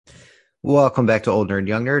Welcome back to Old Nerd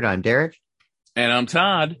Young Nerd. I'm Derek, And I'm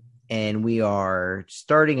Todd. and we are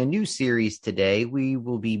starting a new series today. We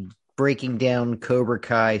will be breaking down Cobra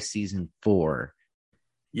Kai season 4.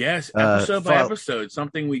 Yes, Uh, episode by fo- episode.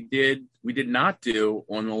 Something we did not do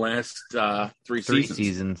on the last three Three seasons.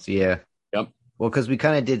 seasons, yeah. Yep. Well, because we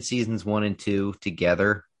kind of did seasons 1 and 2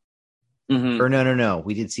 together. Hmm. Or no.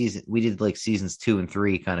 We did like seasons 2 and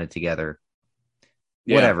 3 kind of together.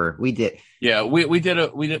 Yeah. Whatever we did. Yeah. We did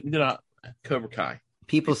a Cobra Kai.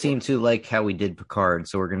 People before. seem to like how we did Picard,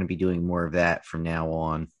 so we're going to be doing more of that from now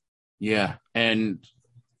on. Yeah. And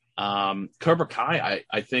Cobra Kai,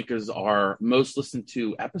 I think, is our most listened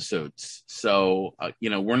to episodes. So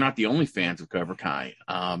we're not the only fans of Cobra Kai.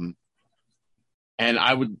 And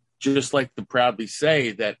I would just like to proudly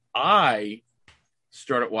say that I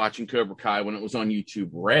started watching Cobra Kai when it was on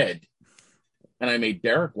YouTube Red, and I made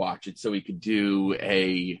Derek watch it so he could do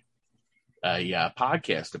a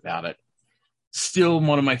podcast about it. Still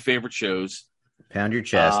one of my favorite shows. Pound your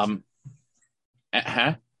chest.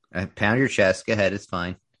 Huh? Pound your chest. Go ahead. It's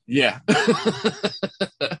fine. Yeah.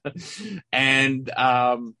 And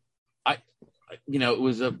it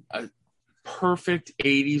was a perfect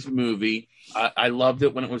 80s movie. I loved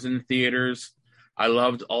it when it was in the theaters. I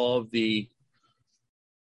loved all of the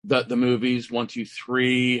movies, 1, 2,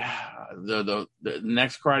 3. The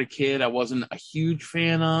next Karate Kid I wasn't a huge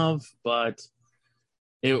fan of, but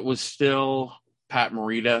it was still Pat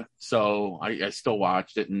Morita, so I still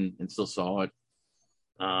watched it and still saw it.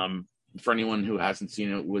 For anyone who hasn't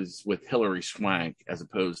seen it, it was with Hilary Swank as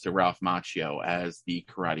opposed to Ralph Macchio as the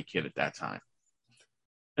Karate Kid at that time.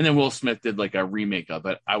 And then Will Smith did like a remake of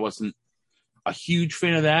it. I wasn't a huge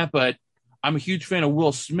fan of that, but I'm a huge fan of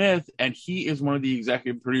Will Smith, and he is one of the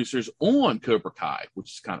executive producers on Cobra Kai,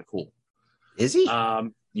 which is kind of cool. Is he?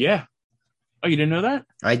 Yeah. Oh, you didn't know that?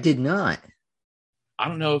 I did not. I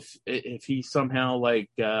don't know if he somehow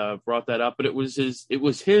brought that up, but it was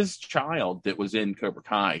his child that was in Cobra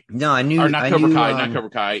Kai. No, I knew. Or not I Cobra knew, Kai, not Cobra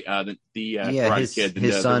Kai. The Karate Kid.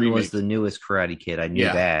 His son the was the newest Karate Kid. I knew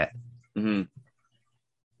that. Mm-hmm.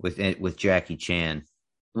 With Jackie Chan,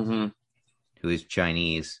 Mm-hmm. who is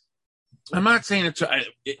Chinese. I'm not saying it's.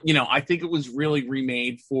 I think it was really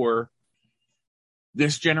remade for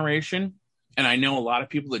this generation, and I know a lot of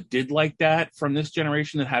people that did like that from this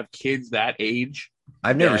generation that have kids that age.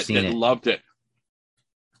 I've never seen it. Loved it.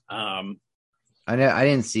 I know. I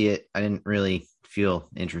didn't see it. I didn't really feel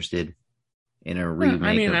interested in a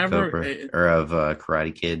remake of Cobra or of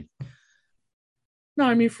Karate Kid. No,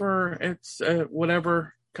 I mean it's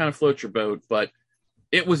whatever kind of floats your boat, but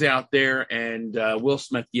it was out there, and Will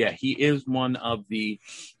Smith, yeah, he is one of the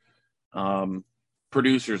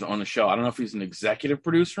producers on the show. I don't know if he's an executive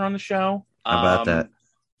producer on the show. How about that?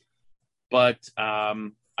 But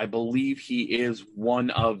I believe he is one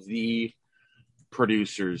of the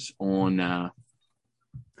producers on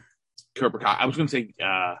Cobra Kai. I was going to say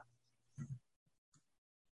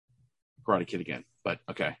Karate Kid again, but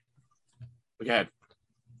okay. Go ahead.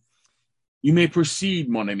 You may proceed,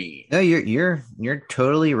 mon ami. No, you're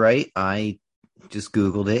totally right. I just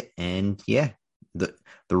Googled it, and yeah, the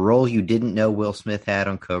role you didn't know Will Smith had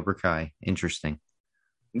on Cobra Kai. Interesting.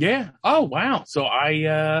 Yeah. Oh, wow. So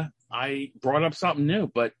I brought up something new,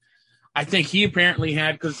 but I think he apparently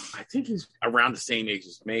had, because I think he's around the same age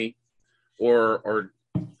as me, or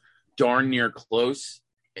darn near close,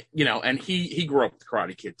 and he grew up with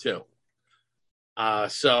Karate Kid too.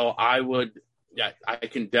 So I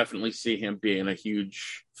can definitely see him being a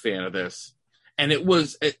huge fan of this. And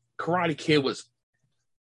Karate Kid was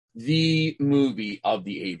the movie of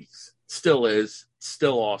the 80s. Still is.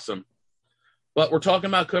 Still awesome. But we're talking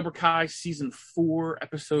about Cobra Kai season 4,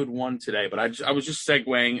 episode 1 today. But I was just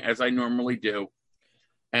segueing as I normally do,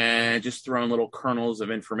 and just throwing little kernels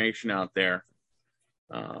of information out there.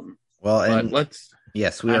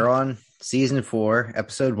 Yes, we are on season 4,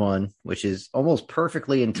 episode 1, which is almost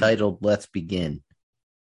perfectly entitled "Let's Begin."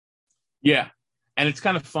 Yeah, and it's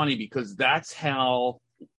kind of funny because that's how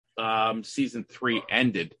season 3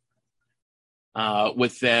 ended.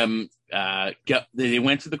 With them, they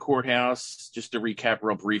went to the courthouse. Just to recap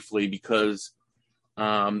real briefly, because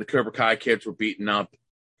the Cobra Kai kids were beating up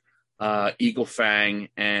Eagle Fang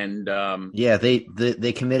and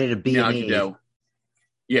they committed a B&E.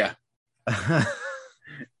 Yeah.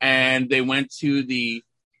 And they went to the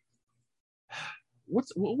what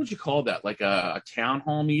would you call that? Like a town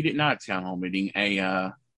hall meeting? Not a town hall meeting.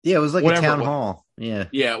 It was like a town hall.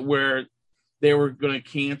 Yeah, where they were going to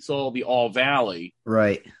cancel the All Valley,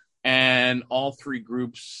 right? And all 3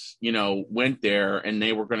 groups, went there, and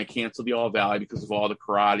they were going to cancel the All Valley because of all the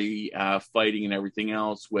karate fighting and everything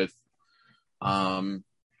else with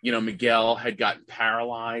Miguel had gotten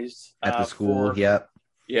paralyzed at the school. Yep.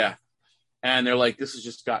 Yeah. And they're like, this has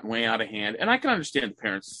just gotten way out of hand. And I can understand the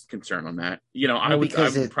parents' concern on that. I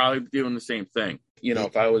would probably be doing the same thing.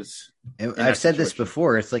 If I was. I've said this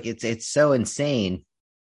before. It's like, it's so insane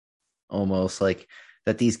almost like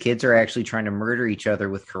that these kids are actually trying to murder each other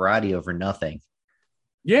with karate over nothing.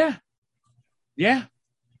 Yeah. Yeah.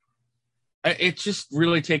 It's just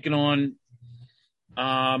really taken on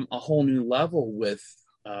a whole new level with,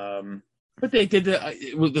 but they did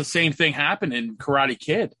the same thing happened in Karate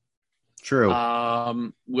Kid. True.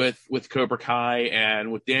 With Cobra Kai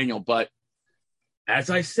and with Daniel. But as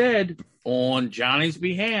I said, on Johnny's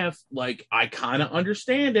behalf, like, I kind of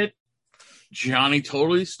understand it. Johnny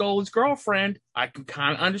totally stole his girlfriend. I can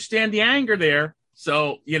kind of understand the anger there.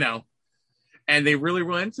 So, and they really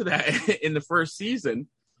went into that in the first season.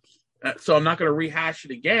 So I'm not going to rehash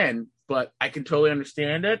it again, but I can totally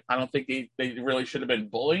understand it. I don't think they really should have been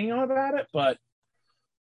bullying him about it, but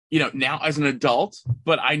now as an adult,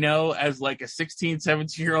 but I know as like a 16,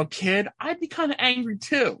 17-year-old kid, I'd be kind of angry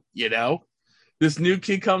too. This new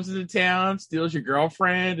kid comes into town, steals your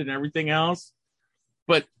girlfriend and everything else.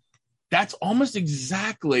 But that's almost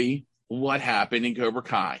exactly what happened in Cobra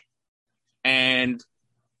Kai. And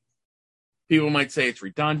people might say it's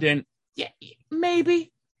redundant. Yeah,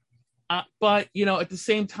 maybe. But, at the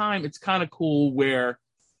same time, it's kind of cool where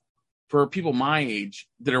for people my age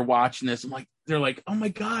that are watching this, they're like, oh my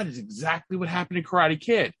God, it's exactly what happened in Karate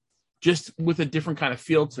Kid, just with a different kind of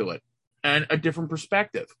feel to it and a different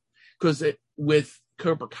perspective. Because with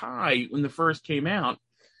Cobra Kai, when the first came out,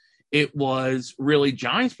 it was really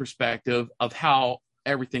Johnny's perspective of how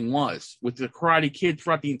everything was. With the Karate Kid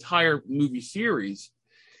throughout the entire movie series,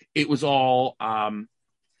 it was all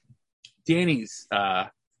Danny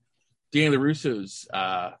LaRusso's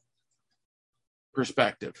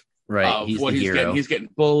perspective. Right. He's what he's getting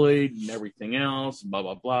bullied and everything else, blah,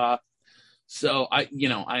 blah, blah. So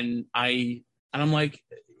I'm like,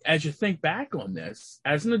 as you think back on this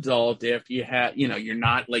as an adult, after you had, you're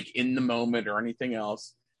not like in the moment or anything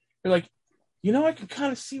else, you're like, I can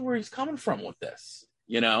kind of see where he's coming from with this,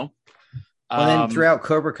 Well, then throughout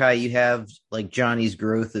Cobra Kai, you have like Johnny's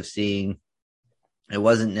growth of seeing it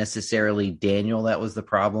wasn't necessarily Daniel that was the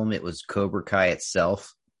problem. It was Cobra Kai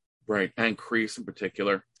itself. Right. And Kreese in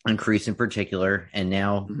particular. And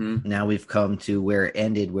now we've come to where it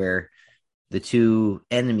ended, where the two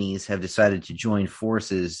enemies have decided to join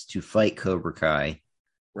forces to fight Cobra Kai.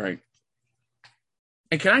 Right.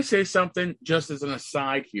 And can I say something just as an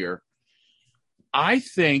aside here? I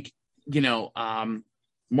think,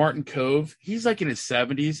 Martin Kove, he's like in his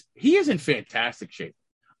 70s. He is in fantastic shape.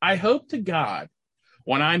 I hope to God,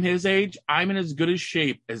 when I'm his age, I'm in as good a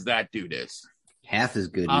shape as that dude is. Half as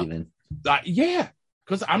good, even. Yeah,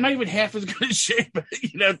 because I'm not even half as good a shape,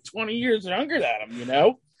 20 years younger than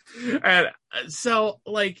him, And so,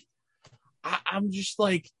 like, I'm just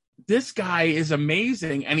like, this guy is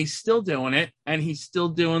amazing, and he's still doing it, and he's still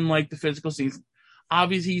doing, like, the physical scenes.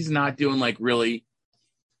 Obviously, he's not doing, like, really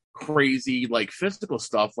crazy, like, physical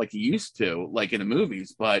stuff like he used to, like, in the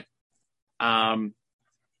movies, but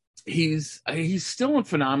he's still in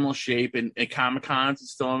phenomenal shape, and at Comic-Cons,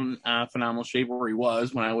 he's still in phenomenal shape where he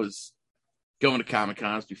was when I was going to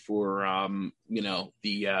Comic-Cons before,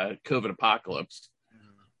 the COVID apocalypse.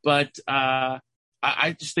 But I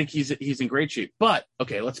just think he's in great shape. But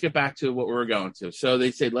okay, let's get back to what we were going to. So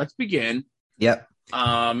they say let's begin. Yep.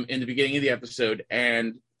 In the beginning of the episode,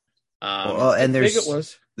 and and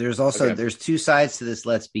there's also there's two sides to this.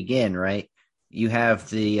 Let's begin, right? You have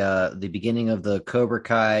the beginning of the Cobra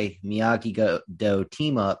Kai Miyagi-Do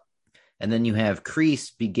team up, and then you have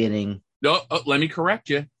Kreese beginning. No, let me correct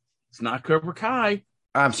you. It's not Cobra Kai.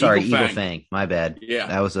 I'm sorry, Eagle Fang. My bad. Yeah,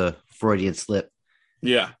 that was a Freudian slip.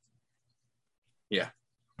 Yeah.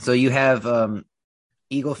 So you have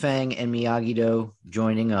Eagle Fang and Miyagi-Do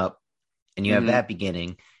joining up, and you have that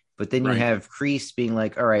beginning. But then you have Kreese being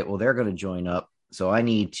like, all right, well, they're going to join up. So I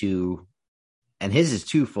need to, and his is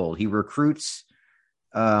twofold. He recruits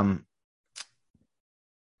Johnny's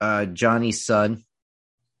son,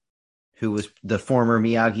 who was the former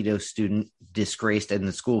Miyagi-Do student disgraced in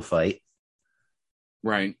the school fight.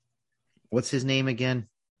 Right. What's his name again?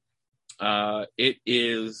 It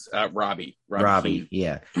is Robbie. Robbie,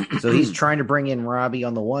 yeah. So he's trying to bring in Robbie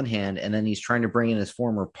on the one hand, and then he's trying to bring in his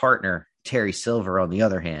former partner, Terry Silver, on the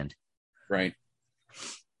other hand. Right.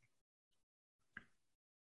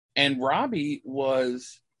 And Robbie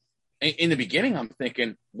was, in the beginning, I'm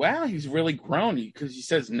thinking, wow, he's really grown, because he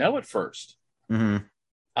says no at first. Mm-hmm.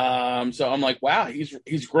 So I'm like, wow,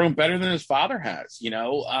 he's grown better than his father has, you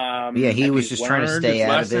know. Yeah, he And was he's just trying to learned his stay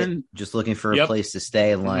out of it, lesson. just looking for a Yep. place to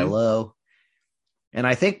stay and lie Hmm. low. And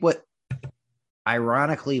I think what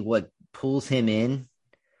pulls him in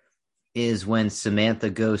is when Samantha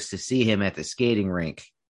goes to see him at the skating rink.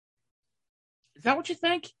 Is that what you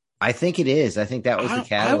think? I think it is. I think that was the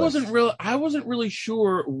catalyst. I wasn't really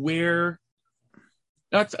sure where.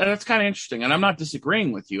 That's kind of interesting, and I'm not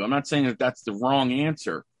disagreeing with you. I'm not saying that that's the wrong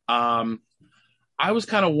answer. I was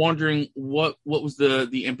kind of wondering what was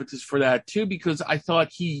the impetus for that too, because I thought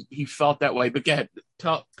he felt that way. But go ahead,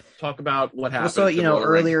 talk about what happened. Well, so at the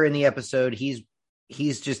roller rink. earlier in the episode, he's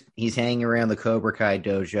hanging around the Cobra Kai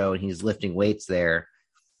dojo and he's lifting weights there,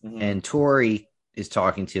 Mhm. and Tori is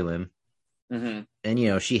talking to him, Mhm.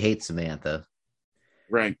 and she hates Samantha,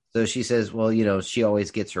 Right, so she says, well, she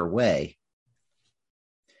always gets her way.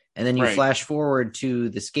 And then you right. flash forward to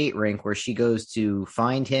the skate rink where she goes to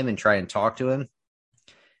find him and try and talk to him.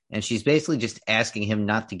 And she's basically just asking him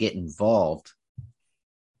not to get involved.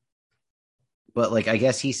 But I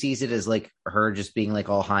guess he sees it as her just being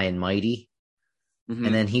all high and mighty. Mhm.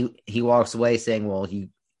 And then he walks away saying, well,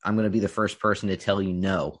 I'm going to be the first person to tell you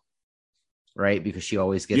no. Right? Because she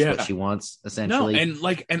always gets what she wants, essentially.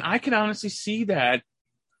 No, and I can honestly see that,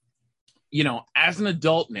 as an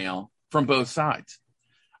adult now from both sides.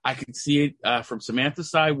 I can see it from Samantha's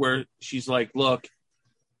side where she's like, look,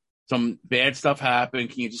 some bad stuff happened.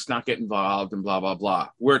 Can you just not get involved and blah, blah, blah.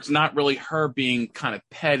 Where it's not really her being kind of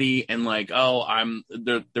petty and I'm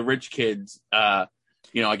the rich kids. I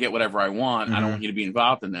get whatever I want. I don't want you to be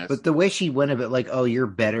involved in this. But the way she went of it, oh, you're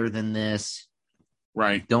better than this.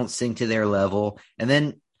 Right. Don't sink to their level. And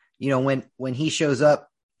then, when he shows up,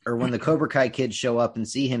 or when the Cobra Kai kids show up and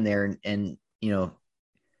see him there and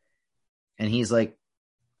he's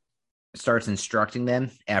starts instructing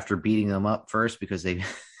them after beating them up first because they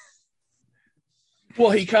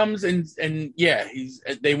well, he comes and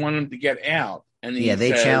they want him to get out, and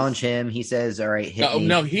they challenge him. He says, all right, hit me.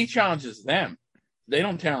 No, he challenges them. They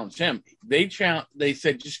don't challenge him. They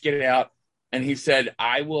said, just get it out. And he said,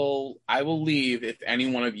 I will leave if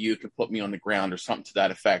any one of you can put me on the ground or something to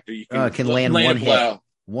that effect, or you can land one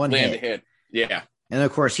hit. A hit. Yeah. And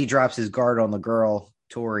of course he drops his guard on the girl,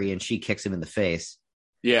 Tori, and she kicks him in the face.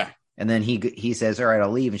 Yeah. And then he says, all right,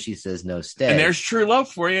 I'll leave. And she says, no, stay. And there's true love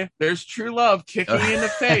for you. There's true love kicking you in the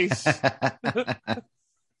face.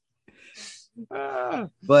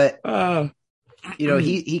 But,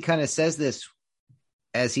 he kind of says this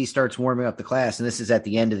as he starts warming up the class. And this is at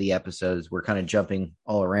the end of the episodes. We're kind of jumping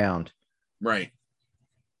all around. Right.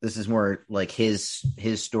 This is more his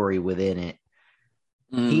story within it.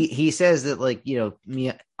 He says that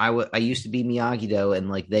I used to be Miyagi-Do,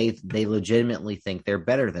 and they legitimately think they're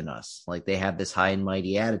better than us. They have this high and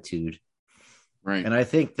mighty attitude. Right. And I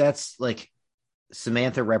think that's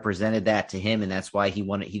Samantha represented that to him, and that's why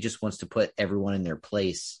he just wants to put everyone in their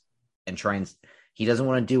place and he doesn't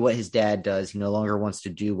want to do what his dad does. He no longer wants to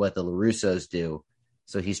do what the LaRussos do.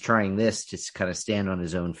 So he's trying this to kind of stand on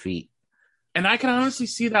his own feet. And I can honestly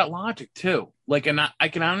see that logic too. And I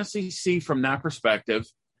can honestly see from that perspective,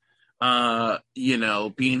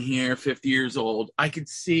 being here 50 years old, I could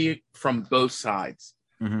see it from both sides.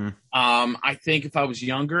 Mm-hmm. I think if I was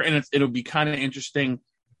younger, and it'll be kind of interesting,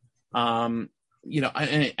 and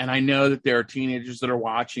I know that there are teenagers that are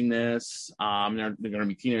watching this. They're going to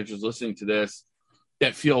be teenagers listening to this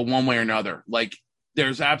that feel one way or another.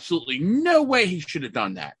 There's absolutely no way he should have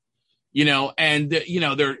done that.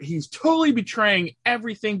 He's totally betraying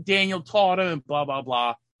everything Daniel taught him and blah, blah,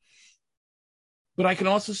 blah. But I can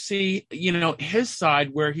also see, his side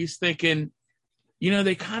where he's thinking,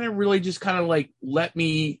 they kind of really just kind of let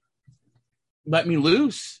me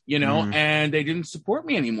loose, and they didn't support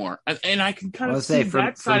me anymore. And I can kind of see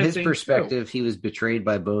that side from of his things perspective, too. He was betrayed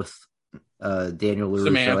by both Daniel LaRusso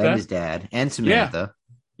Samantha. and his dad and Samantha.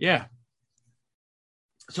 Yeah.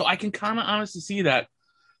 So I can kind of honestly see that.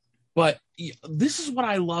 But this is what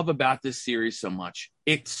I love about this series so much.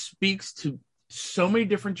 It speaks to so many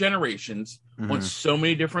different generations on so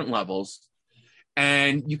many different levels.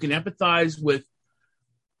 And you can empathize with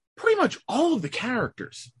pretty much all of the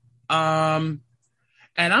characters. And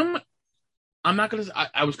I'm not going to,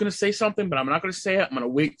 I was going to say something, but I'm not going to say it. I'm going to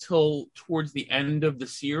wait till towards the end of the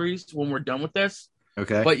series when we're done with this.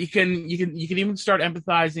 Okay. But you can even start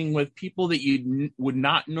empathizing with people that you would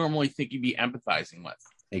not normally think you'd be empathizing with.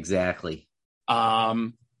 Exactly.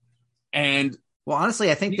 And well, honestly,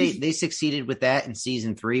 I think they succeeded with that in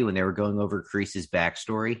season 3 when they were going over Kreese's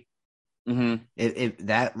backstory. Mm-hmm.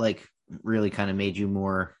 That really kind of made you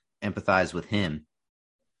more empathize with him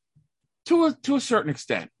to a certain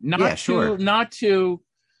extent. Not to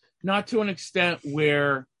not to an extent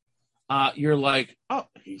where you're like, oh,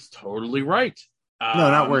 he's totally right.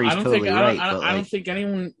 No, not where he's totally right, but I don't think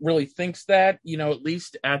anyone really thinks that. At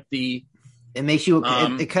least at the. It makes you.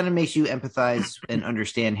 It kind of makes you empathize and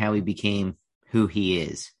understand how he became who he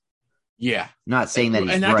is. Yeah, not saying that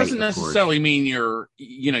he's and that right, doesn't necessarily mean you're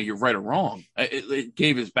right or wrong. It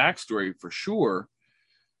gave his backstory for sure.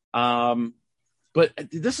 But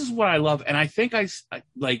this is what I love, and I think I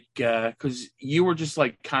like because you were just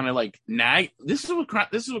like kind of like nag. This is what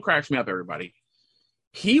cracks me up, everybody.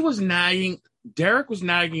 He was nagging. Derek was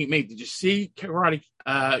nagging at me. Did you see Cobra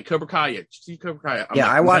Kai yet? Did you see Cobra Kai? Yeah,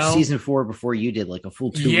 like, I watched season 4 before you did, like a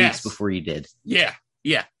full 2 weeks before you did. Yeah.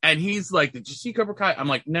 And he's like, "Did you see Cobra Kai?" I'm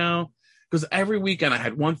like, "No," because every weekend I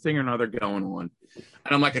had one thing or another going on,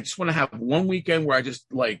 and I'm like, I just want to have one weekend where I just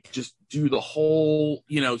do the whole,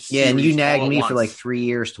 Yeah, and you nagged me for like 3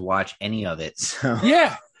 years to watch any of it. So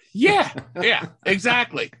yeah,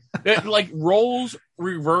 exactly. Like roles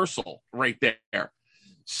reversal right there.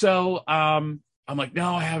 So I'm like,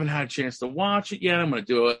 no, I haven't had a chance to watch it yet. I'm going to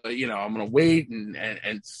do it. I'm going to wait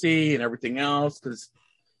and see and everything else. Cause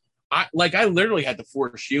I literally had to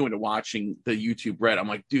force you into watching the YouTube Red. I'm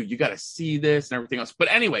like, dude, you got to see this and everything else. But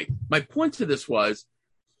anyway, my point to this was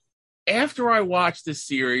after I watched this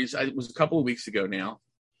series, it was a couple of weeks ago now.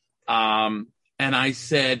 And I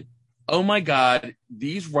said, oh my God,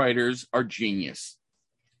 these writers are genius.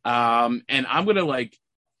 And I'm going to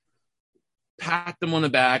pat them on the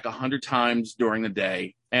back 100 times during the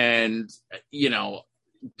day. And,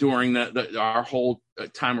 during our whole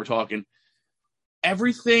time we're talking,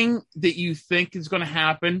 everything that you think is going to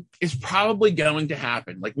happen is probably going to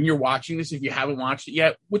happen. Like when you're watching this, if you haven't watched it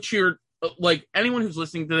yet, which you're like anyone who's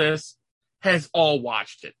listening to this has all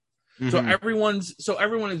watched it. Mm-hmm. So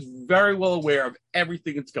everyone is very well aware of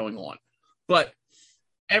everything that's going on. But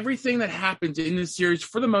everything that happens in this series,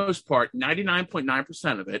 for the most part,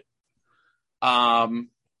 99.9% of it,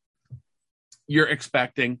 you're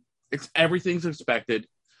expecting. Everything's expected,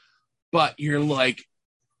 but you're like,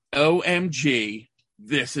 OMG,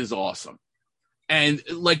 this is awesome. And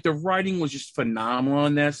the writing was just phenomenal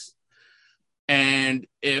in this. And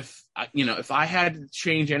if I had to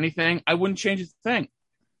change anything, I wouldn't change a thing.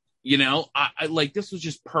 I this was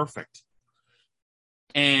just perfect.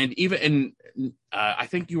 And I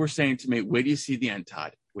think you were saying to me, where do you see the end,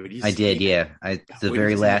 Todd? I did, yeah. The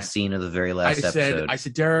very last scene of the very last episode. I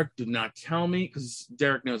said, Derek, do not tell me, because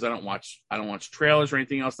Derek knows I don't watch trailers or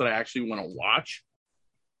anything else that I actually want to watch.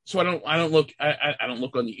 So I don't look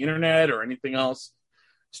on the internet or anything else.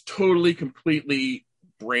 It's totally, completely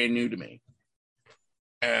brand new to me.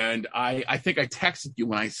 And I think I texted you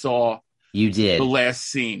when I saw you did the last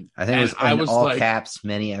scene. I think it was all caps,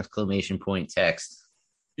 many exclamation point text.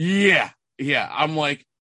 Yeah. I'm not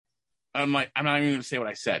even going to say what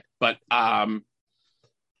I said, but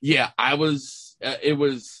yeah, I was.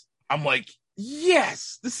 I'm like,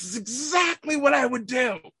 yes, this is exactly what I would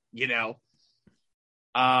do.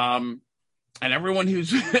 And everyone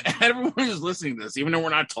who's listening to this, even though we're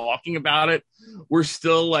not talking about it, we're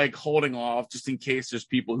still holding off just in case there's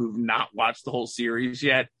people who've not watched the whole series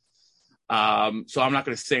yet. So I'm not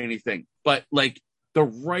going to say anything, but the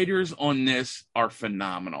writers on this are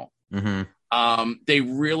phenomenal. Mm-hmm. They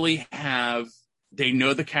really they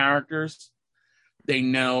know the characters. They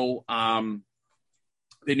know,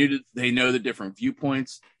 they know the different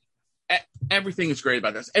viewpoints. Everything is great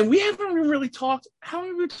about this. And we haven't even really talked. How long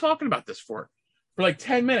have we been talking about this for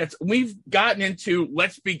 10 minutes? We've gotten into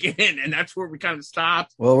let's begin, and that's where we kind of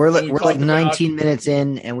stopped. Well, we're 19 minutes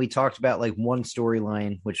in, and we talked about one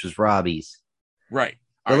storyline, which was Robbie's. Right.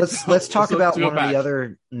 But let's talk about one of the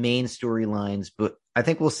other main storylines, but I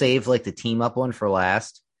think we'll save the team up one for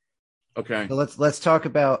last. Okay. So let's talk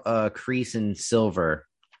about Kreese and Silver,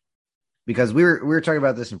 because we were talking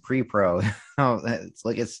about this in pre-pro.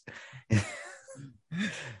 it's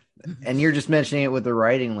and you're just mentioning it with the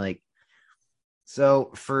writing.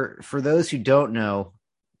 So for those who don't know,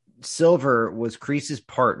 Silver was Kreese's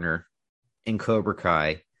partner in Cobra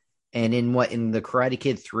Kai. And in the Karate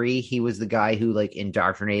Kid 3, he was the guy who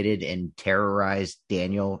indoctrinated and terrorized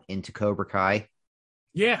Daniel into Cobra Kai.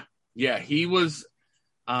 Yeah. He was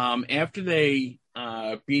after they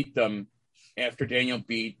beat them, after Daniel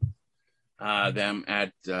beat them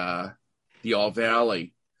at the All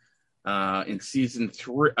Valley in season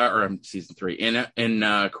 3 in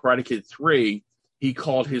Karate Kid 3, he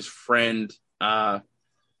called his friend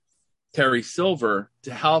Terry Silver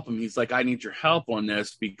to help him. He's like, I need your help on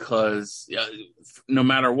this because no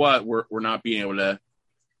matter what, we're not being able to.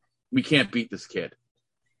 We can't beat this kid.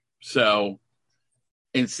 So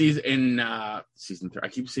in season 3, I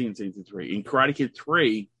keep seeing season 3 in Karate Kid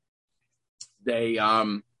 3, they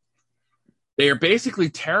are basically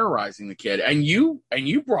terrorizing the kid. And you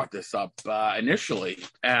brought this up initially,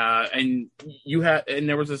 and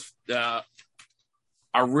there was this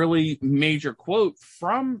a really major quote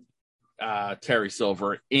from Terry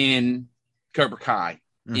Silver in Cobra Kai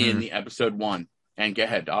in the episode 1. And go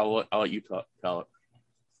ahead, I'll let you tell it.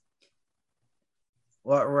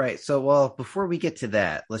 Well, right. So, before we get to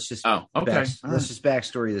that, let's just just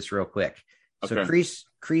backstory this real quick. So,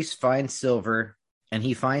 Kreese finds Silver, and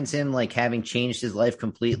he finds him like having changed his life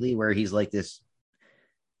completely, where he's like this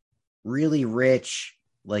really rich,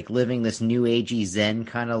 like living this new agey Zen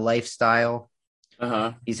kind of lifestyle.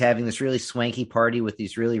 He's having this really swanky party with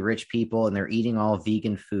these really rich people, and they're eating all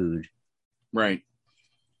vegan food, right?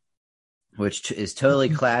 Which is totally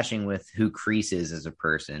clashing with who Kreese is as a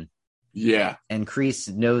person. Yeah. And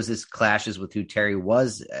Kreese knows this clashes with who Terry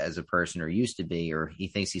was as a person, or used to be, or he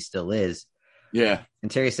thinks he still is. Yeah.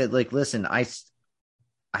 And Terry said, like, listen, I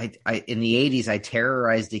in the 80s, I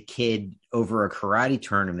terrorized a kid over a karate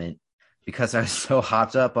tournament because I was so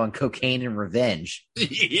hopped up on cocaine and revenge.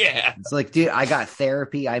 Yeah. It's like, dude, I got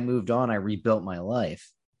therapy. I moved on. I rebuilt my life.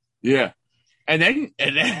 Yeah. And then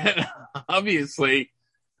obviously,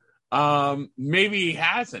 maybe he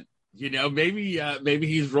hasn't. Maybe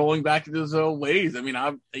he's rolling back into his old ways. I mean,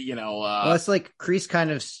 well, it's like Kreese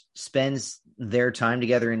kind of spends their time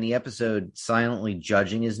together in the episode silently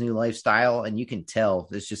judging his new lifestyle, and you can tell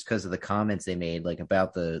it's just because of the comments they made, like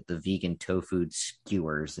about the vegan tofu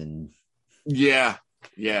skewers and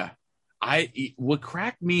what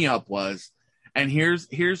cracked me up was, and here's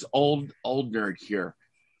old nerd here,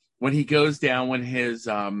 when he goes down, when his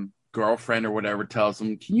girlfriend or whatever tells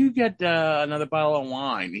him, can you get another bottle of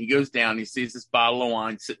wine? He goes down, he sees this bottle of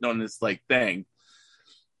wine sitting on this like thing,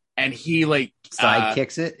 and he like side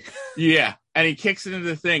kicks it. Yeah, and he kicks it into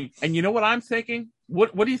the thing. And you know what I'm thinking?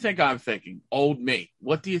 What do you think I'm thinking? Old me.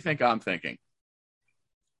 What do you think I'm thinking?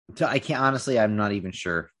 I can't, honestly, I'm not even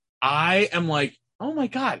sure. I am like, oh my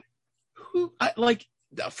God,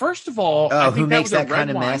 first of all, I think who makes that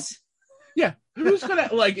kind of wine. mess? Yeah. Who's gonna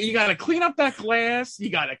you gotta clean up that glass, you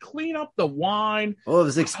gotta clean up the wine. Well, it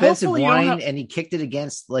was expensive wine, and he kicked it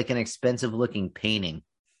against like an expensive looking painting.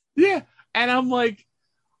 Yeah. And I'm like,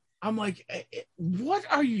 what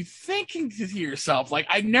are you thinking to yourself? Like,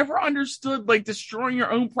 I never understood like destroying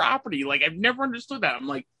your own property. Like, I've never understood that. I'm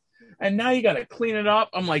like, and now you gotta clean it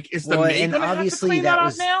up. I'm like, is the maid gonna have to clean that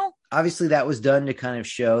up now? Obviously that was done to kind of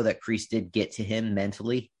show that Kreese did get to him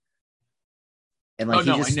mentally. And like,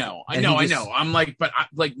 I know. I'm like, but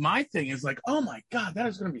my thing is like, oh my God, that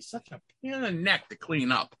is going to be such a pain in the neck to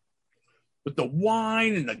clean up with the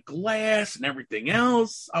wine and the glass and everything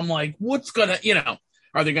else. I'm like, what's gonna,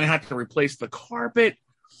 are they going to have to replace the carpet?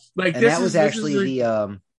 Like, and that was actually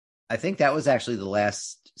I think that was actually the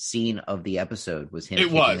last scene of the episode was him.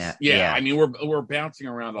 It was, that. Yeah. I mean, we're bouncing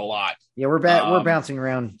around a lot. Yeah, we're bouncing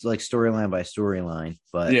around like storyline by storyline,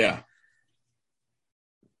 but yeah.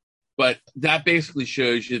 But that basically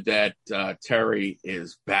shows you that Terry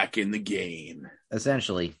is back in the game.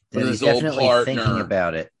 Essentially. And he's definitely thinking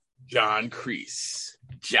about it. Johnny Kreese.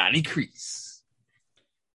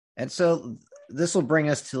 And so this will bring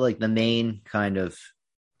us to like the main kind of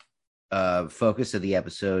focus of the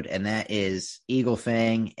episode, and that is Eagle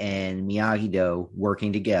Fang and Miyagi-Do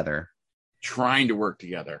working together. Trying to work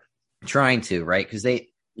together. Right? Because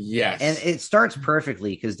yes. And it starts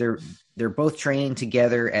perfectly because they're both training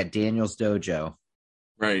together at Daniel's dojo.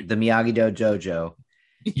 Right. The Miyagi-Do dojo.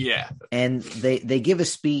 Yeah. And they give a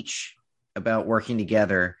speech about working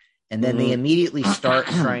together, and then they immediately start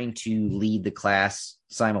trying to lead the class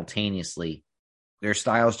simultaneously. Their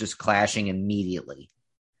styles just clashing immediately.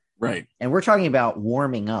 Right. And we're talking about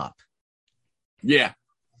warming up. Yeah.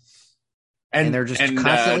 And they're just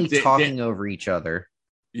constantly talking over each other.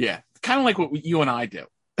 Yeah. Kind of like what you and I do.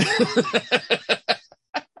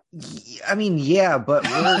 I mean, yeah, but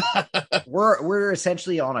we're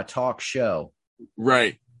essentially on a talk show.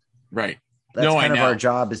 Right. That's kind of our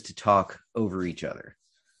job, is to talk over each other.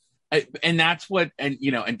 And that's what, and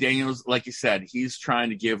Daniel's, like you said, he's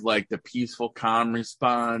trying to give like the peaceful, calm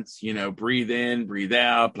response, breathe in, breathe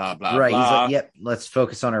out, blah, blah, right. blah. He's like, yep, let's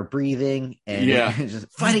focus on our breathing and just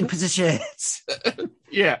fighting positions.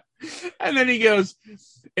 Yeah. And then he goes,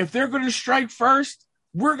 if they're going to strike first,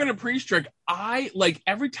 we're going to pre-strike.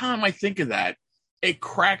 Every time I think of that, it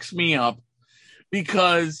cracks me up,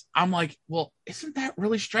 because I'm like, well, isn't that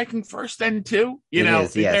really striking first then too?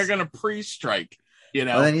 They're going to pre-strike. And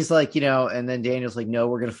then he's like, and then Daniel's like, no,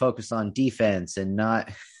 we're going to focus on defense and not.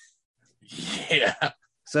 Yeah.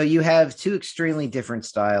 So you have two extremely different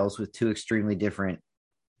styles with two extremely different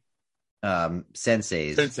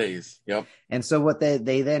senseis. Senseis, yep. And so what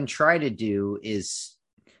they then try to do is,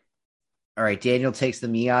 all right, Daniel takes the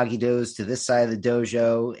Miyagi-Dos to this side of the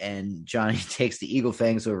dojo, and Johnny takes the Eagle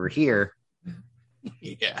Fangs over here.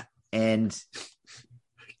 Yeah. And,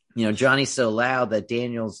 Johnny's so loud that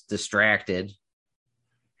Daniel's distracted.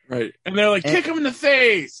 Right. And they're like, kick him in the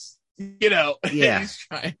face. Yeah. He's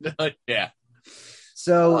trying to, yeah.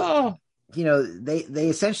 So, they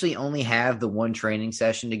essentially only have the one training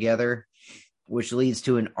session together, which leads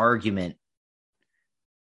to an argument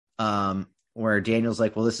where Daniel's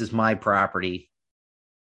like, well, this is my property.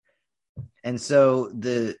 And so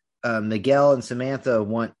the Miguel and Samantha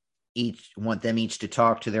want them each to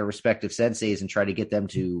talk to their respective senseis and try to get them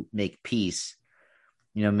to make peace.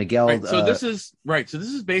 Miguel. Right, so this is right. So this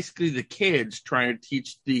is basically the kids trying to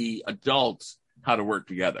teach the adults how to work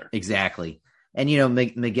together. Exactly. And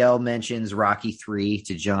Miguel mentions Rocky III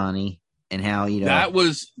to Johnny and how that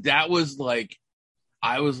was like,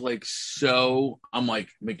 I was like, I'm like,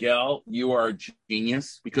 Miguel, you are a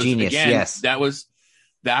genius, because again, yes. that was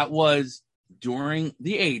during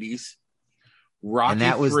the 80s. Rocky and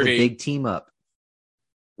that was III, the big team up.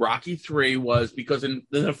 Rocky III was because in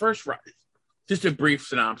the first, just a brief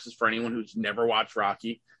synopsis for anyone who's never watched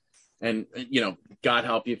Rocky, and God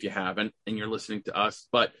help you if you haven't and you're listening to us,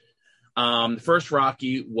 but the first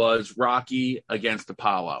Rocky was Rocky against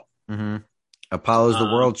Apollo. Mm-hmm. Apollo's the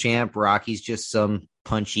world champ. Rocky's just some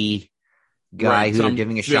punchy guy who they're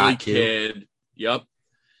giving a shot to. Kid. Yep.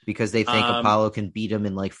 Because they think Apollo can beat him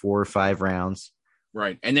in like 4 or 5 rounds.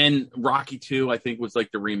 Right. And then Rocky 2, I think, was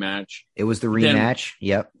like the rematch. It was the rematch.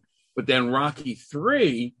 Yep. But then Rocky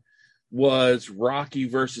 3 was Rocky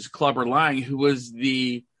versus Clubber Lang, who was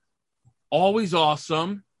the always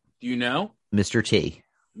awesome, do you know? Mr. T.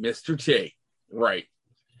 Mr. T. Right.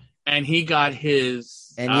 And he got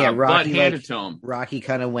his Rocky butt handed to him. Rocky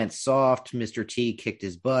kind of went soft. Mr. T kicked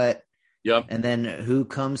his butt. Yep. And then who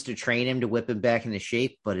comes to train him to whip him back into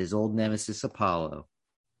shape but his old nemesis Apollo?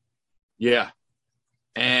 Yeah.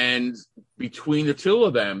 And between the two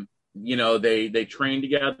of them, they train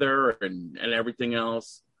together and everything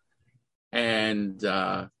else. And,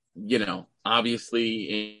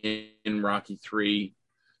 obviously in Rocky 3,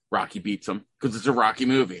 Rocky beats him because it's a Rocky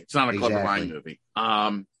movie. It's not a Clubber Lang movie.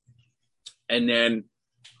 And then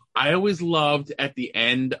I always loved at the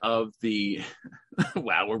end of the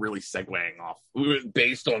wow, we're really segueing off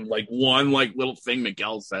based on like one like little thing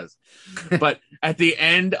Miguel says. But at the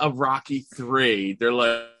end of Rocky 3, they're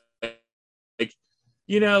like,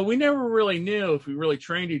 we never really knew if we really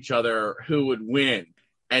trained each other who would win.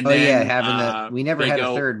 And we never had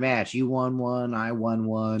a third match. You won one, I won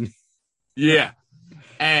one. Yeah.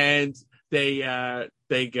 And they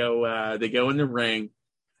go in the ring.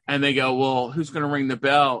 And they go, well, who's going to ring the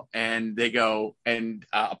bell? And they go, and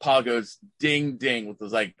Apollo goes, ding, ding,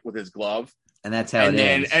 with his glove. And that's how it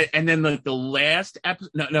ends. And then like the last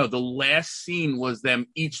episode, the last scene was them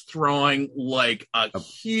each throwing like a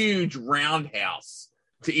huge roundhouse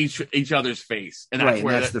to each other's face. And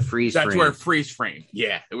that's the freeze frame. That's where freeze frame.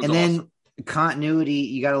 Yeah. It was awesome. Then continuity,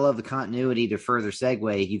 you got to love the continuity to further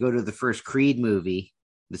segue. You go to the first Creed movie,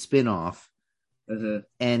 the spinoff.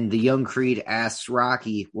 And the young Creed asks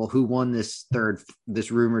Rocky, well, who won this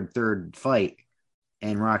rumored third fight?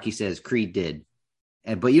 And Rocky says Creed did.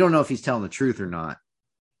 But you don't know if he's telling the truth or not.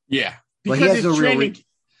 Yeah. But he has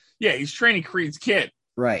he's training Creed's kid.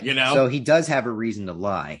 Right. So he does have a reason to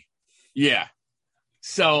lie. Yeah.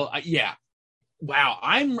 So, yeah. Wow.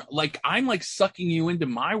 I'm like sucking you into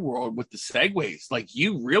my world with the segues. Like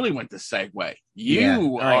you really went to segue.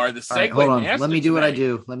 You are the segue. Right, hold on. Let me do what I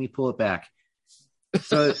do. Let me pull it back.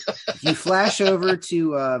 So you flash over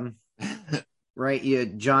to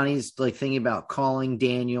Johnny's like thinking about calling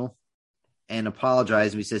Daniel and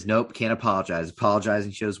apologizing. He says, nope, can't apologize.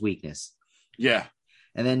 Apologizing shows weakness. Yeah.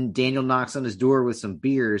 And then Daniel knocks on his door with some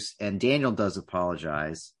beers, and Daniel does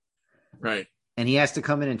apologize. Right. And he has to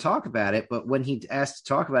come in and talk about it. But when he asks to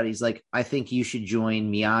talk about it, he's like, I think you should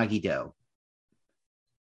join Miyagi-Do.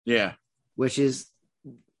 Yeah. Which is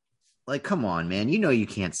like, come on, man. You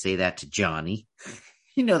can't say that to Johnny.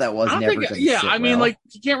 That was never going to sit well. Like,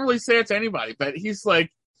 you can't really say it to anybody. But he's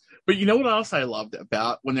like, but you know what else I loved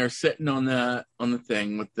about when they're sitting on the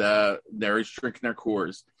thing with they're drinking their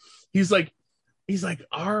Coors. He's like,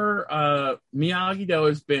 our Miyagi-Do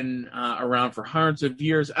has been around for hundreds of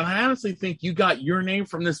years, and I honestly think you got your name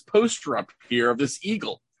from this poster up here of this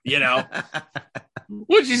eagle,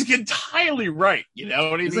 which is entirely right. You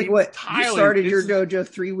know what I mean? He's like, what? You started your dojo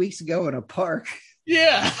 3 weeks ago in a park.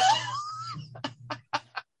 Yeah.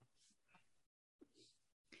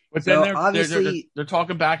 But So then obviously, they're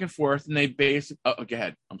talking back and forth, and they basically. Oh, go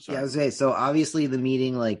ahead. I'm sorry. yeah, I was saying. So obviously, the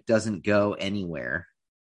meeting like doesn't go anywhere.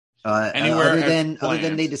 Anywhere Other than they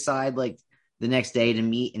planned. decide like the next day to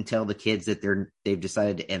meet and tell the kids that they've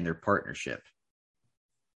decided to end their partnership.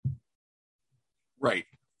 Right.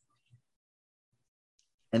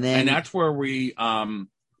 And then And that's where we and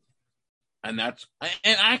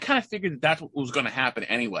I kind of figured that's what was going to happen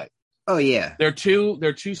anyway. oh yeah, They're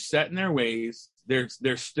too set in their ways.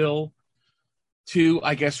 They're still two,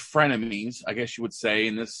 I guess, frenemies, I guess you would say,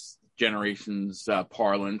 in this generation's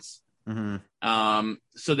parlance. mm-hmm.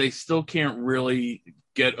 So they still can't really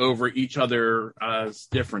get over each other's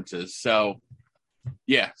differences. So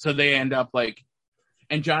yeah, so they end up like,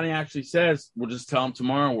 and Johnny actually says, "We'll just tell him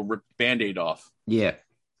tomorrow. We'll rip the Band-Aid off." Yeah.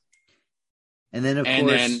 And then of And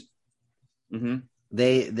course then,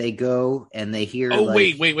 they go and they hear. Oh,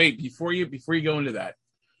 like, wait! Before you go into that,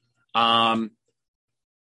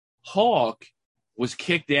 Hawk was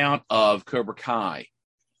kicked out of Cobra Kai,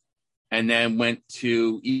 and then went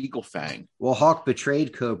to Eagle Fang. Well, Hawk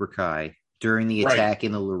betrayed Cobra Kai during the Right. attack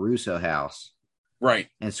in the LaRusso house, Right,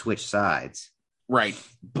 and switched sides. right.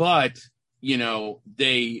 But you know,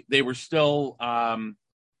 they were still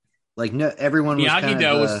Like no, everyone was kind Miyagi-Do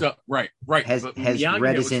of was still right. has But Miyagi-Do was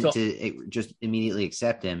reticent still, to just immediately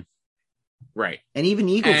accept him. right. And even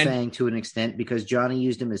Eagle Fang to an extent, because Johnny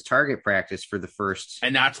used him as target practice for the first.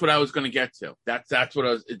 And that's what I was going to get to. That's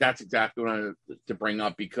exactly what I wanted to bring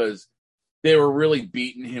up, because they were really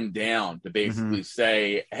beating him down to basically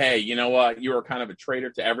say, "Hey, you know what? You were kind of a traitor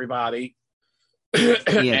to everybody, Yeah,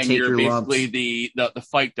 and take you're your basically lumps." the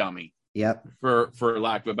fight dummy." Yep. For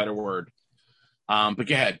lack of a better word. But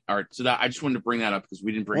go ahead. All right. So that I just wanted to bring that up because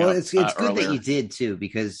we didn't bring it up. It's good earlier. that you did too,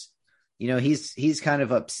 because you know he's kind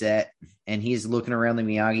of upset, and he's looking around the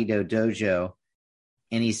Miyagi-Do dojo,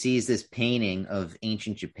 and he sees this painting of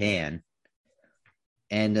ancient Japan,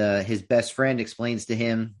 and his best friend explains to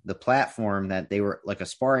him the platform, that they were like a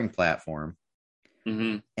sparring platform.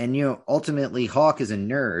 Mm-hmm. And you know, ultimately, Hawk is a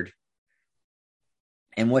nerd,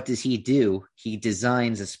 and what does he do? He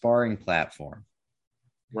designs a sparring platform,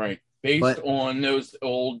 right, based on those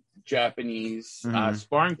old Japanese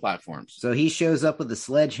sparring platforms. So he shows up with a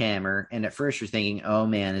sledgehammer, and at first you're thinking, "Oh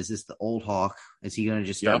man, is this the old Hawk? Is he going to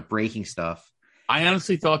just start breaking stuff?" I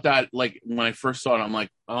honestly thought that, like, when I first saw it, I'm like,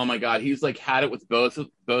 "Oh my god, he's like had it with both of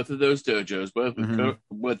those dojos, both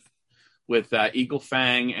with Eagle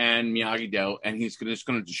Fang and Miyagi-Do, and he's just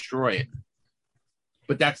going to destroy it."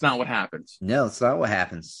 But that's not what happens. No, it's not what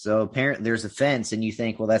happens. So apparently there's a fence, and you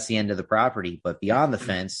think, well, that's the end of the property. But beyond the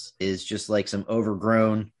fence is just like some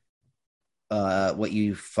overgrown, what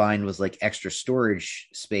you find was like extra storage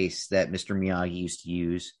space that Mr. Miyagi used to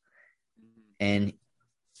use. And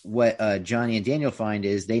what Johnny and Daniel find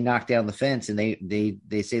is they knock down the fence, and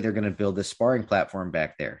they say they're going to build this sparring platform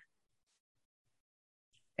back there.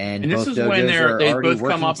 And this is when they both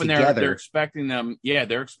come up, and they're expecting them. Yeah,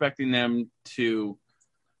 they're expecting them to,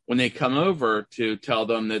 when they come over, to tell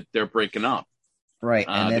them that they're breaking up. Right.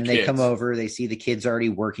 And then they come over, they see the kids already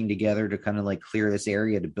working together to kind of like clear this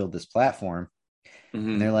area to build this platform. Mm-hmm.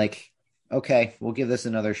 And they're like, okay, we'll give this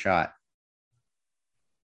another shot.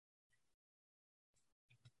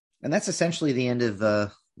 And that's essentially the end of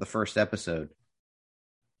the first episode.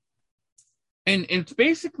 And it's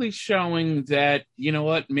basically showing that, you know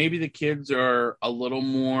what, maybe the kids are a little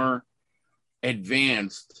more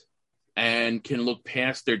advanced and can look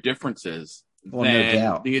past their differences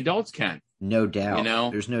than the adults can. No doubt. You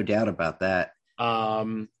know? There's no doubt about that.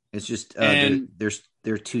 It's just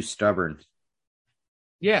they're too stubborn.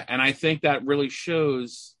 Yeah, and I think that really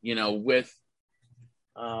shows, you know, with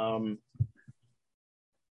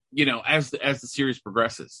you know, as the series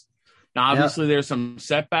progresses. Now, obviously, there's some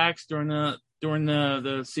setbacks during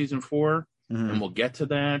the season 4, and we'll get to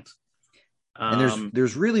that. And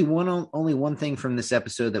there's really only one thing from this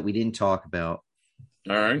episode that we didn't talk about.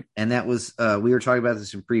 All right, and that was we were talking about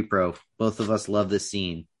this in pre-pro. Both of us love this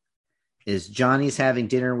scene. Is Johnny's having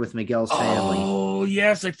dinner with Miguel's family? Oh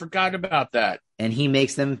yes, I forgot about that. And he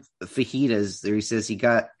makes them fajitas. There, he says he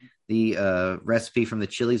got the recipe from the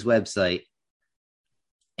Chili's website.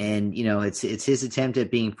 And, you know, it's his attempt at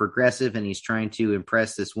being progressive, and he's trying to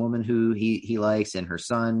impress this woman who he likes, and her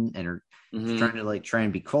son, and her trying to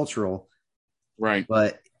be cultural. Right.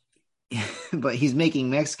 But he's making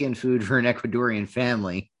Mexican food for an Ecuadorian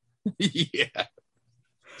family. Yeah.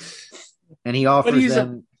 And he offers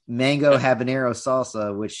them mango habanero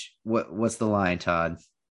salsa, which what's the line, Todd?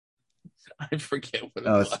 I forget what it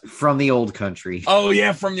was. It's from the old country. Oh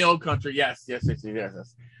yeah, from the old country. Yes.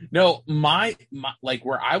 No, my like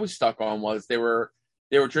where I was stuck on was they were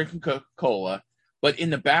drinking Coca-Cola. But in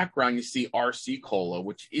the background, you see RC Cola,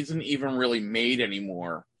 which isn't even really made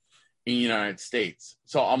anymore in the United States.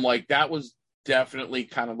 So I'm like, that was definitely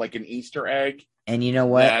kind of like an Easter egg. And you know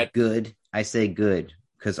what? Good. I say good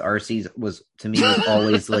because RC's was to me was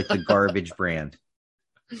always like the garbage brand.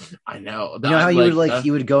 I know. You know how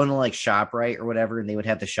you would go into like ShopRite or whatever, and they would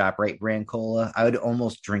have the ShopRite brand cola. I would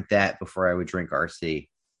almost drink that before I would drink RC.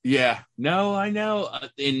 Yeah, no, I know.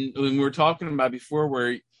 And when we were talking about before,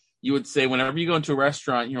 where you would say whenever you go into a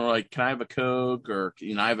restaurant, you're like, "Can I have a Coke?" or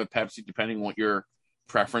 "I have a Pepsi," depending on what your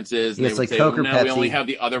preference is. And it's like say, Coke or no, Pepsi. We only have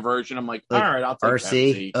the other version. I'm like, all right, I'll take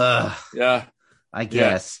RC. Pepsi. Yeah, I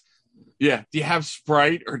guess. Yeah. Do you have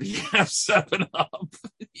Sprite or do you have 7-Up?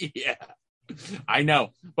 Yeah. I know,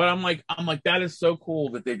 but I'm like, that is so cool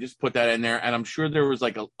that they just put that in there. And I'm sure there was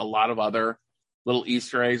like a lot of other little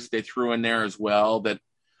Easter eggs they threw in there as well that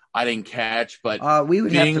I didn't catch. But we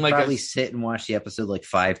would have to probably sit and watch the episode like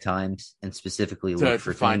 5 times and specifically look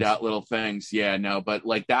for find out little things. Yeah, no, but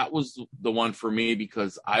like that was the one for me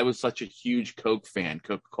because I was such a huge Coke fan,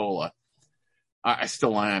 Coca-Cola. I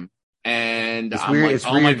still am. And I'm weird.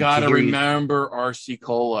 Like, oh my God, I remember RC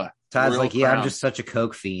Cola. Todd's like, yeah, I'm just such a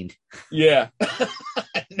Coke fiend. Yeah.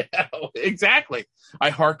 No, exactly. I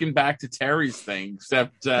harken back to Terry's thing,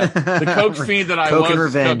 except the Coke fiend that I Coke was and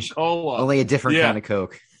Revenge. Coca-Cola. Only a different kind of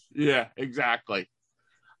Coke. Yeah, exactly.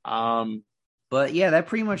 But yeah, that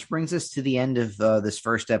pretty much brings us to the end of this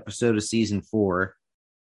first episode of season 4.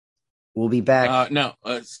 We'll be back.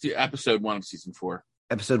 Episode 1 of season 4.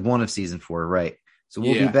 Episode 1 of season 4, right. So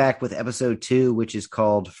we'll be back with episode 2, which is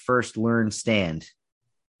called First Learn Stand.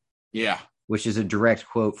 Yeah. Which is a direct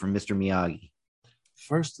quote from Mr. Miyagi.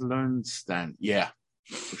 First Learn Stand. Yeah,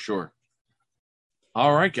 for sure.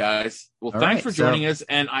 All right, guys. Well, thanks for joining us.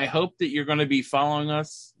 And I hope that you're going to be following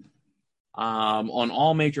us on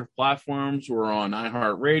all major platforms. We're on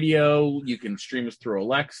iHeartRadio. You can stream us through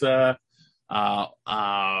Alexa,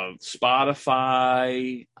 Spotify,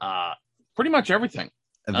 pretty much everything.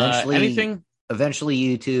 Eventually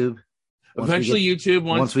YouTube.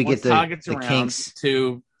 Once we get the kinks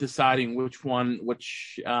to deciding which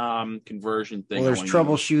conversion thing. Well, there's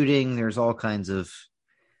troubleshooting. There's all kinds of.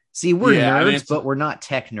 See, we're nerds, but we're not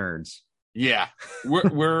tech nerds. Yeah,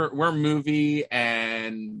 we're movie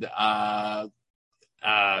and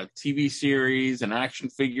TV series and action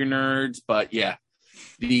figure nerds, but yeah.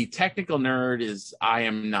 The technical nerd is I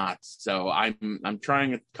am not. So I'm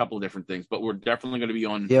trying a couple of different things, but we're definitely going to be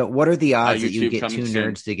on. Yeah, what are the odds that you get 2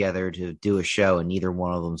 nerds together to do a show and neither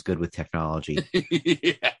one of them's good with technology?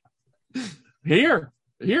 Yeah. Here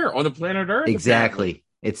on the planet Earth. Exactly. Apparently.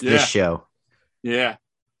 It's this show. Yeah.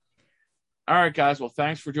 All right, guys. Well,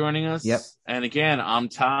 thanks for joining us. Yep. And again, I'm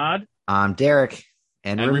Todd. I'm Derek.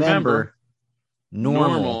 And remember,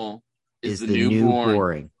 normal is the new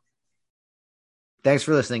boring. Thanks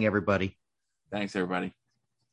for listening, everybody. Thanks, everybody.